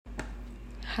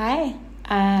Hi,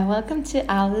 welcome to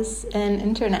Alice and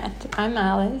Internet. I'm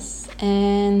Alice,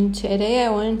 and today I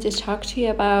wanted to talk to you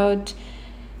about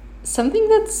something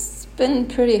that's been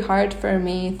pretty hard for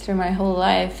me through my whole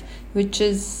life, which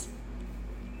is,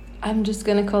 I'm just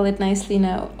gonna call it nicely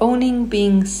now, owning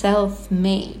being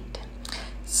self-made.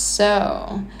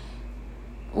 So,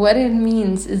 what it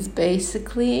means is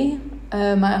basically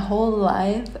my whole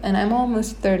life, and I'm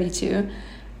almost 32,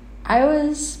 I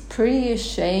was pretty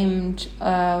ashamed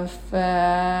of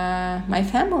my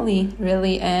family,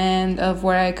 really, and of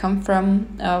where I come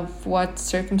from, of what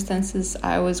circumstances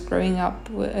I was growing up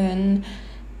in.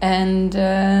 And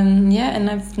and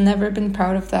I've never been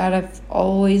proud of that. I've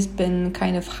always been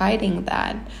kind of hiding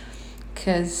that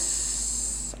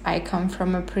because I come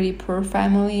from a pretty poor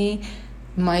family.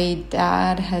 My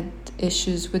dad had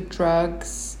issues with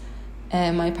drugs,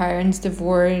 and my parents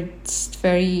divorced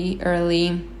very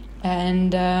early.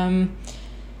 And I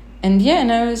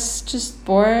was just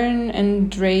born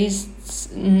and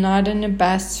raised not in the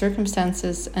best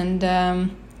circumstances, and then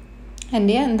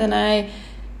I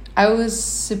was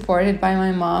supported by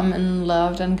my mom and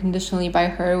loved unconditionally by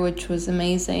her, which was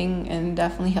amazing and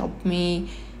definitely helped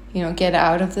me, get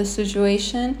out of this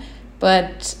situation.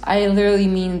 But I literally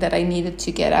mean that I needed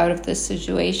to get out of this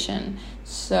situation.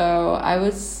 So I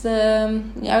was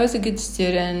a good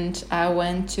student. I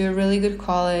went to a really good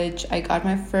college. I got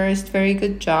my first very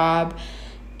good job,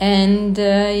 and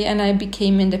I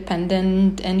became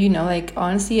independent. And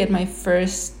honestly, at my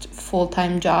first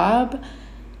full-time job,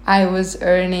 I was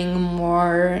earning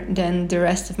more than the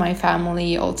rest of my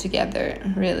family altogether.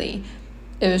 Really,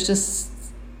 it was just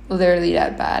literally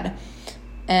that bad,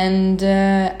 and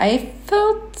I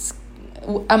felt.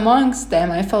 Amongst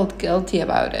them, I felt guilty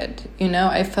about it.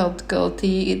 I felt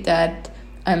guilty that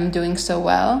I'm doing so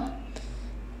well.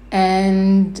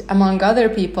 And among other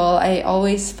people, I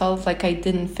always felt like I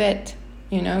didn't fit,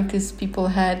 because people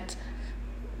had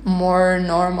more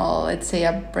normal, let's say,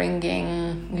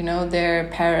 upbringing. Their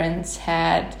parents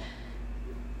had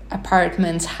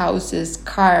apartments, houses,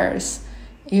 cars.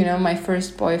 My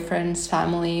first boyfriend's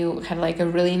family had a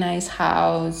really nice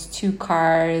house, 2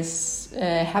 cars,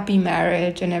 a happy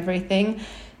marriage and everything.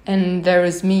 And there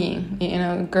was me,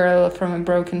 a girl from a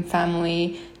broken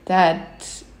family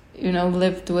that,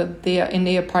 lived in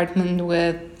the apartment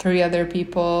with 3 other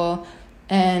people.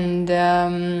 And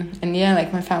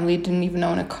my family didn't even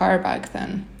own a car back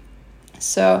then.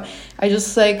 So I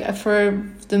just for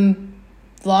the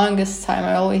longest time,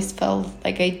 I always felt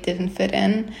like I didn't fit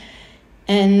in.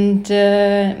 And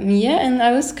and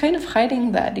I was kind of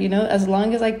hiding that, as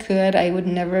long as I could. I would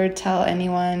never tell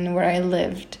anyone where I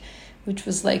lived, which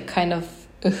was kind of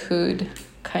a hood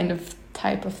kind of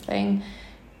type of thing.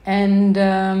 And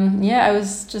I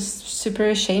was just super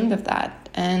ashamed of that.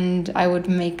 And I would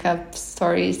make up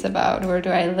stories about where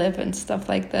do I live and stuff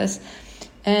like this.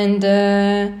 And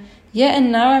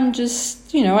and now I'm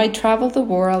just, I travel the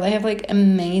world. I have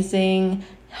amazing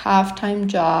half-time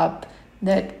job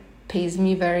that pays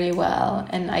me very well,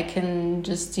 and I can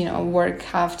just work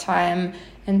half-time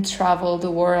and travel the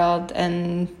world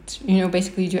and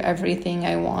basically do everything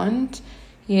I want,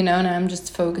 and I'm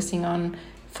just focusing on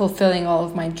fulfilling all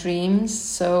of my dreams.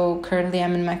 So currently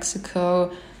I'm in Mexico.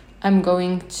 I'm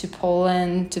going to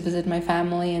Poland to visit my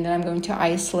family, and then I'm going to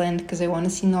Iceland because I want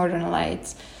to see Northern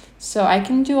Lights. So I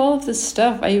can do all of this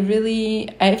stuff. I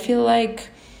feel like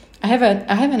I have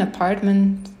an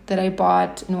apartment that I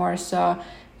bought in Warsaw.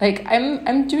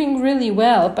 I'm doing really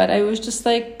well, but I was just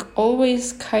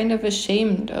always kind of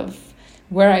ashamed of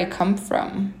where I come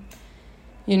from,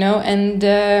 and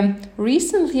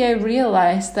recently I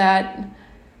realized that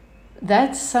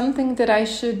that's something that I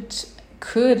should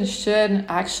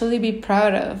actually be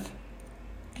proud of,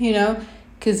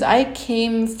 because I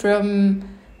came from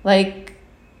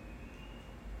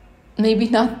maybe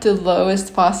not the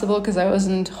lowest possible, because I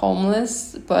wasn't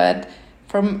homeless, but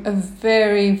from a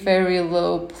very, very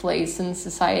low place in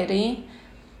society.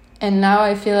 And now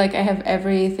I feel like I have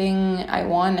everything I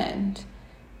wanted.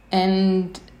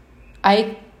 And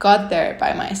I got there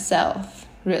by myself,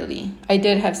 really. I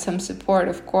did have some support,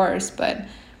 of course, but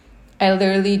I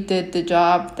literally did the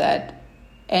job that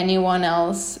no one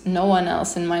else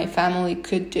in my family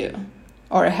could do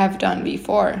or have done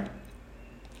before.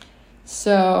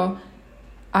 So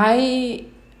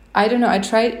I don't know,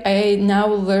 I now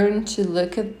learn to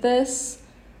look at this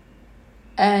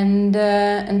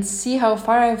and see how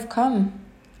far I've come,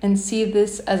 and see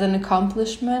this as an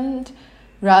accomplishment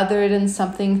rather than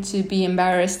something to be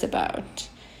embarrassed about.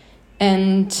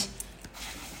 And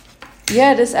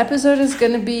this episode is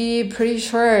going to be pretty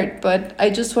short, but I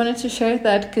just wanted to share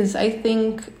that because I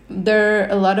think there are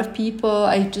a lot of people.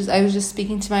 I was just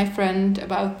speaking to my friend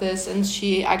about this, and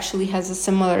she actually has a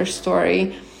similar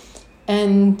story.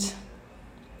 And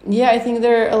yeah, I think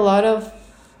there are a lot of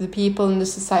the people in the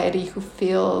society who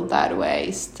feel that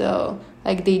way still,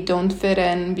 like they don't fit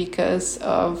in because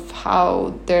of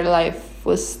how their life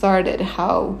was started,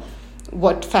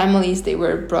 what families they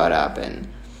were brought up in.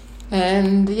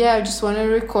 And yeah, I just want to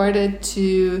record it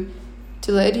to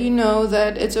let you know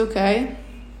that it's okay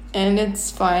and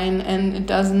it's fine and it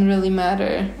doesn't really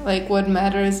matter. Like, what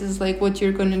matters is like what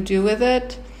you're going to do with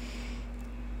it.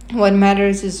 What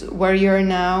matters is where you're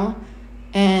now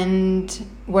and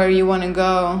where you want to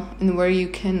go and where you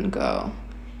can go.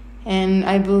 And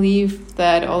I believe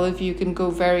that all of you can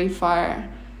go very far.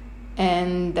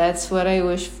 And that's what I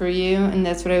wish for you, and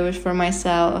that's what I wish for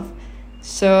myself.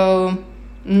 So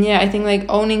yeah, I think like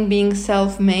owning being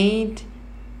self-made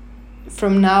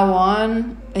from now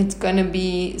on, it's gonna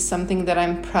be something that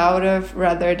I'm proud of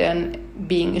rather than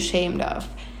being ashamed of.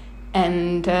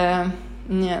 And yeah,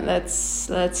 let's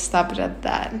stop it at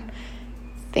that.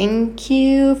 Thank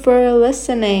you for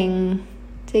listening.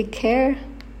 Take care.